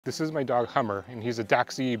This is my dog Hummer, and he's a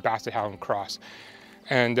Dachshund Basset Hound cross.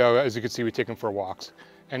 And as you can see, we take him for walks.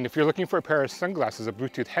 And if you're looking for a pair of sunglasses, a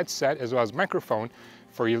Bluetooth headset, as well as microphone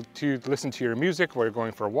for you to listen to your music while you're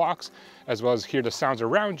going for walks, as well as hear the sounds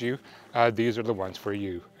around you, these are the ones for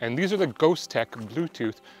you. And these are the Ghostek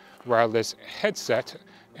Bluetooth wireless headset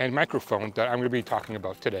and microphone that I'm going to be talking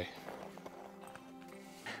about today.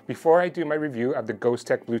 Before I do my review of the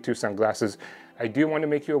Ghostek Bluetooth sunglasses, I do want to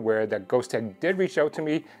make you aware that Ghostek did reach out to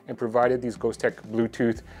me and provided these Ghostek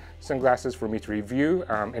Bluetooth sunglasses for me to review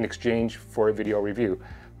in exchange for a video review.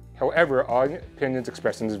 However, all opinions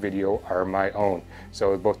expressed in this video are my own,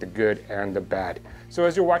 so both the good and the bad. So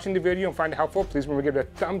as you're watching the video and find it helpful, please remember to give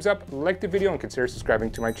it a thumbs up, like the video, and consider subscribing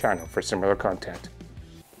to my channel for similar content.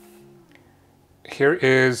 Here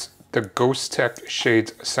is the Ghostek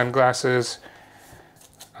Shades sunglasses.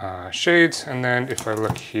 Shades, and then if I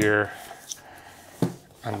look here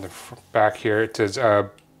on the back here, it says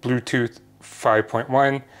Bluetooth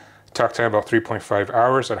 5.1, talk time about 3.5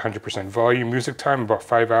 hours at 100% volume, music time about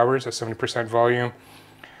 5 hours at 70% volume,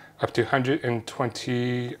 up to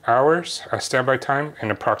 120 hours standby time, and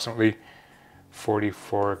approximately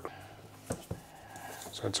 44.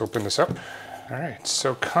 So let's open this up. All right,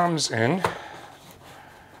 so comes in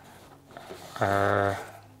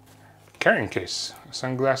carrying case, a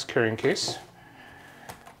sunglass carrying case.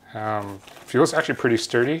 Feels actually pretty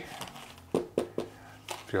sturdy.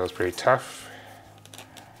 Feels pretty tough.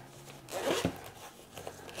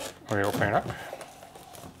 Let me open it up.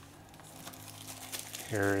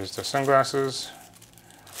 Here is the sunglasses.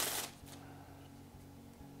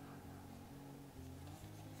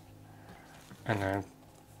 And then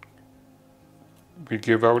we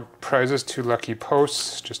give out prizes to lucky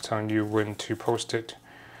posts, just telling you when to post it.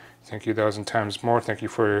 Thank you 1,000 times more. Thank you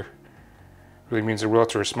for, really means the world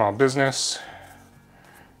to a small business.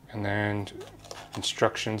 And then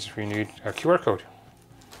instructions if you need a QR code.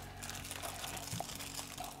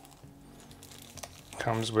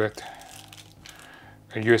 Comes with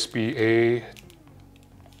a USB-A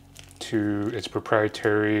to its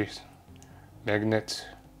proprietary magnet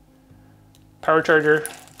power charger,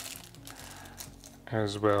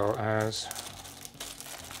 as well as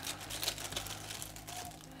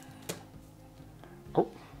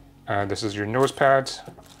this is your nose pads.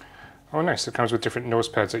 Oh nice, it comes with different nose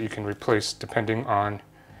pads that you can replace depending on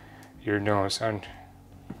your nose. And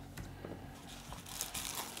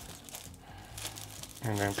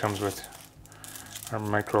then comes with our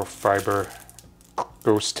microfiber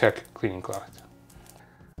Ghostek cleaning cloth.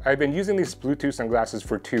 I've been using these Bluetooth sunglasses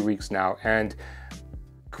for 2 weeks now, and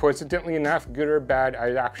coincidentally enough, good or bad,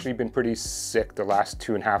 I've actually been pretty sick the last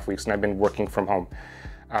 2.5 weeks, and I've been working from home.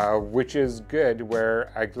 Which is good, where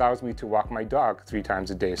it allows me to walk my dog 3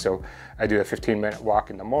 times a day. So I do a 15-minute walk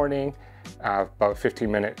in the morning, about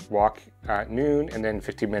 15-minute walk at noon, and then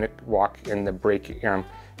 15-minute walk in the break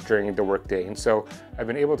during the workday. And so I've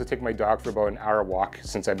been able to take my dog for about an hour walk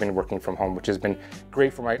since I've been working from home, which has been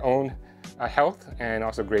great for my own health and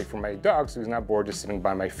also great for my dog, so he's not bored just sitting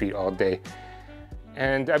by my feet all day.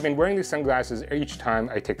 And I've been wearing these sunglasses each time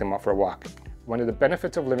I take them out for a walk. One of the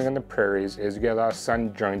benefits of living on the prairies is you get a lot of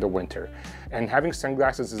sun during the winter. And having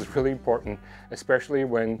sunglasses is really important, especially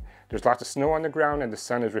when there's lots of snow on the ground and the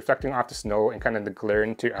sun is reflecting off the snow and kind of the glare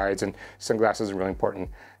into your eyes, and sunglasses are really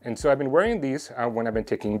important. And so I've been wearing these when I've been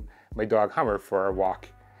taking my dog Hummer for a walk.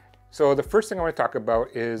 So the first thing I want to talk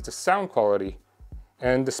about is the sound quality.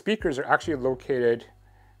 And the speakers are actually located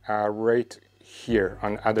right here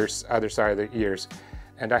on the other side of the ears.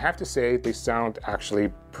 And I have to say, they sound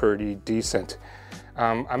actually pretty decent.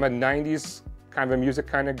 I'm a 90s kind of a music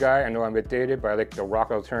kind of guy. I know I'm a bit dated, but I like the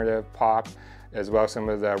rock alternative pop, as well as some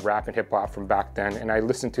of the rap and hip hop from back then. And I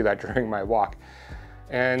listen to that during my walk.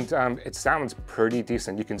 And it sounds pretty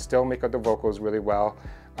decent. You can still make out the vocals really well.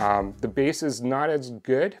 The bass is not as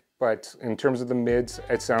good, but in terms of the mids,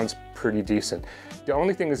 it sounds pretty decent. The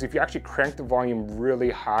only thing is if you actually crank the volume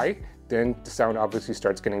really high, then the sound obviously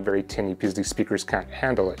starts getting very tinny because these speakers can't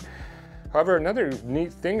handle it. However, another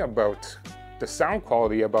neat thing about the sound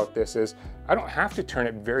quality about this is I don't have to turn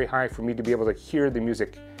it very high for me to be able to hear the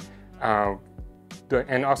music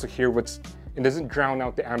and also hear it doesn't drown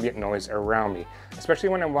out the ambient noise around me. Especially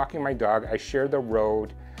when I'm walking my dog, I share the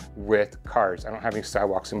road with cars. I don't have any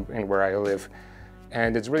sidewalks in where I live.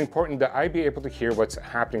 And it's really important that I be able to hear what's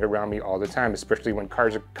happening around me all the time, especially when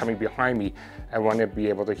cars are coming behind me. I want to be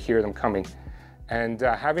able to hear them coming. And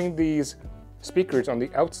having these speakers on the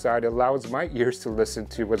outside allows my ears to listen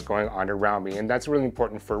to what's going on around me, and that's really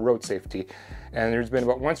important for road safety. And there's been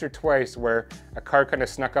about once or twice where a car kind of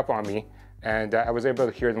snuck up on me and I was able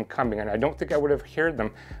to hear them coming, and I don't think I would have heard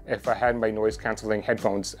them if I had my noise canceling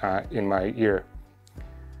headphones in my ear.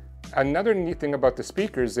 Another neat thing about the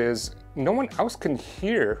speakers is no one else can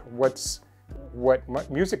hear what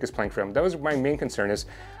music is playing from. That was my main concern, is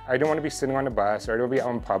I don't want to be sitting on a bus or I don't want to be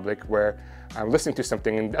out in public where I'm listening to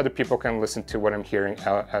something and other people can listen to what I'm hearing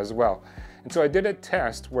as well. And so I did a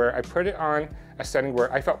test where I put it on a setting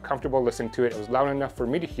where I felt comfortable listening to it. It was loud enough for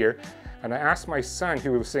me to hear. And I asked my son,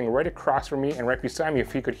 who was sitting right across from me and right beside me,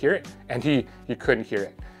 if he could hear it, and he couldn't hear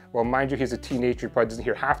it. Well, mind you, he's a teenager, he probably doesn't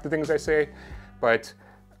hear half the things I say, but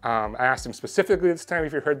I asked him specifically this time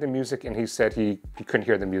if he heard the music, and he said he couldn't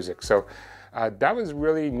hear the music. So that was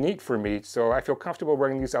really neat for me. So I feel comfortable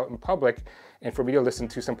wearing these out in public, and for me to listen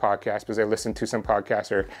to some podcasts, because I listen to some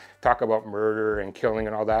podcasts or talk about murder and killing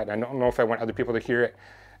and all that. And I don't know if I want other people to hear it.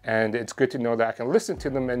 And it's good to know that I can listen to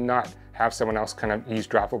them and not have someone else kind of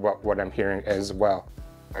eavesdrop about what I'm hearing as well.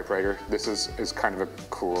 Typewriter, this is kind of a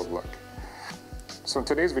cool look. So in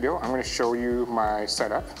today's video, I'm going to show you my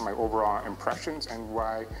setup, my overall impressions, and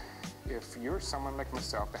why, if you're someone like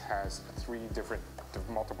myself that has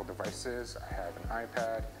multiple devices, I have an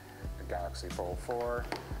iPad, a Galaxy Fold 4.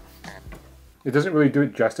 It doesn't really do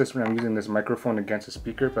it justice when I'm using this microphone against a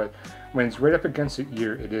speaker, but when it's right up against the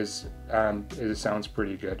ear, it sounds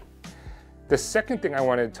pretty good. The second thing I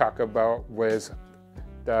wanted to talk about was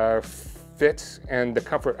the fit and the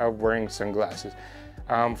comfort of wearing sunglasses.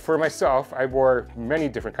 For myself, I wore many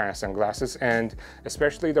different kinds of sunglasses, and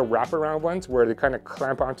especially the wraparound ones where they kind of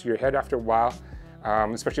clamp onto your head after a while,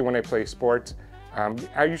 especially when I play sports.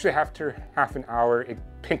 I usually after half an hour, it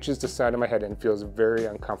pinches the side of my head and feels very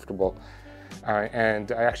uncomfortable.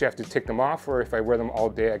 And I actually have to take them off, or if I wear them all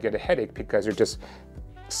day, I get a headache because they're just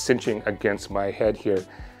cinching against my head here.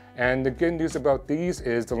 And the good news about these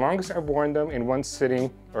is the longest I've worn them in one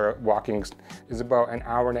sitting or walking is about an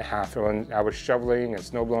hour and a half. When I was shoveling and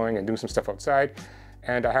snow blowing and doing some stuff outside.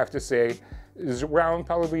 And I have to say, is around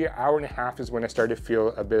probably an hour and a half is when I started to feel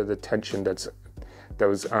a bit of the tension that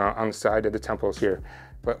was on the side of the temples here.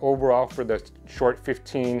 But overall, for the short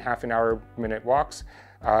 15, half an hour, minute walks,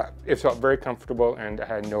 it felt very comfortable and I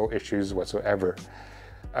had no issues whatsoever.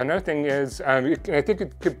 Another thing is, I think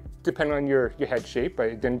it could depend on your head shape, but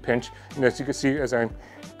it didn't pinch. And as you can see, as I'm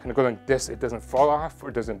kind of going like this, it doesn't fall off,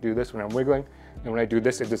 or doesn't do this when I'm wiggling. And when I do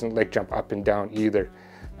this, it doesn't like jump up and down either.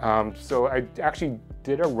 So I actually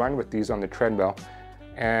did a run with these on the treadmill,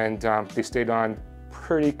 and they stayed on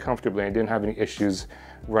pretty comfortably. I didn't have any issues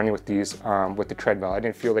running with these with the treadmill. I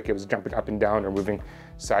didn't feel like it was jumping up and down or moving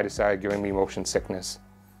side to side, giving me motion sickness.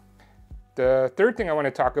 The third thing I want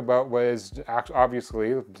to talk about was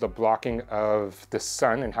obviously the blocking of the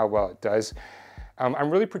sun and how well it does. I'm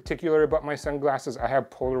really particular about my sunglasses. I have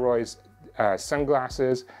Polaroid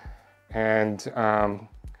sunglasses, and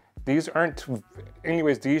these aren't,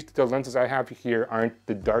 anyways, the lenses I have here aren't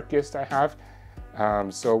the darkest I have.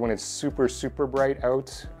 So when it's super, super bright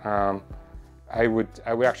out, I would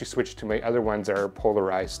actually switch to my other ones that are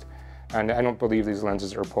polarized. And I don't believe these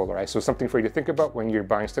lenses are polarized. So something for you to think about when you're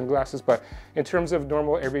buying sunglasses. But in terms of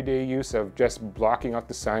normal everyday use of just blocking out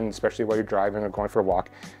the sun, especially while you're driving or going for a walk,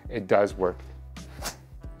 it does work.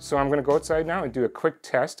 So I'm gonna go outside now and do a quick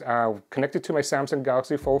test connected to my Samsung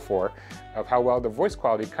Galaxy Fold 4 of how well the voice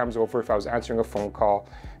quality comes over if I was answering a phone call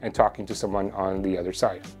and talking to someone on the other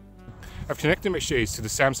side. I've connected my shades to the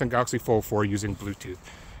Samsung Galaxy Fold 4 using Bluetooth.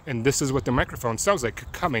 And this is what the microphone sounds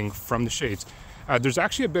like coming from the shades. There's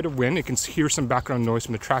actually a bit of wind. You can hear some background noise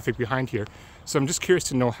from the traffic behind here. So I'm just curious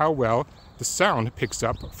to know how well the sound picks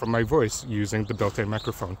up from my voice using the built-in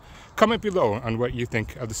microphone. Comment below on what you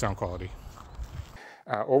think of the sound quality.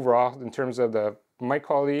 Overall, in terms of the mic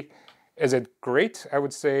quality, is it great? I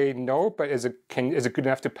would say no, but is it good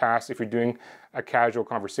enough to pass if you're doing a casual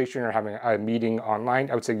conversation or having a meeting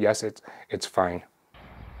online? I would say yes, it's fine.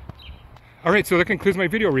 Alright, so that concludes my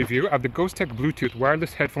video review of the Ghostek Bluetooth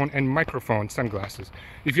wireless headphone and microphone sunglasses.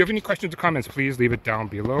 If you have any questions or comments, please leave it down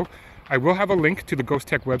below. I will have a link to the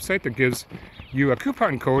Ghostek website that gives you a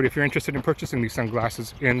coupon code if you're interested in purchasing these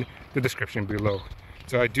sunglasses in the description below.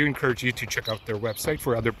 So I do encourage you to check out their website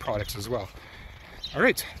for other products as well.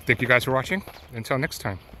 Alright, thank you guys for watching. Until next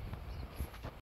time.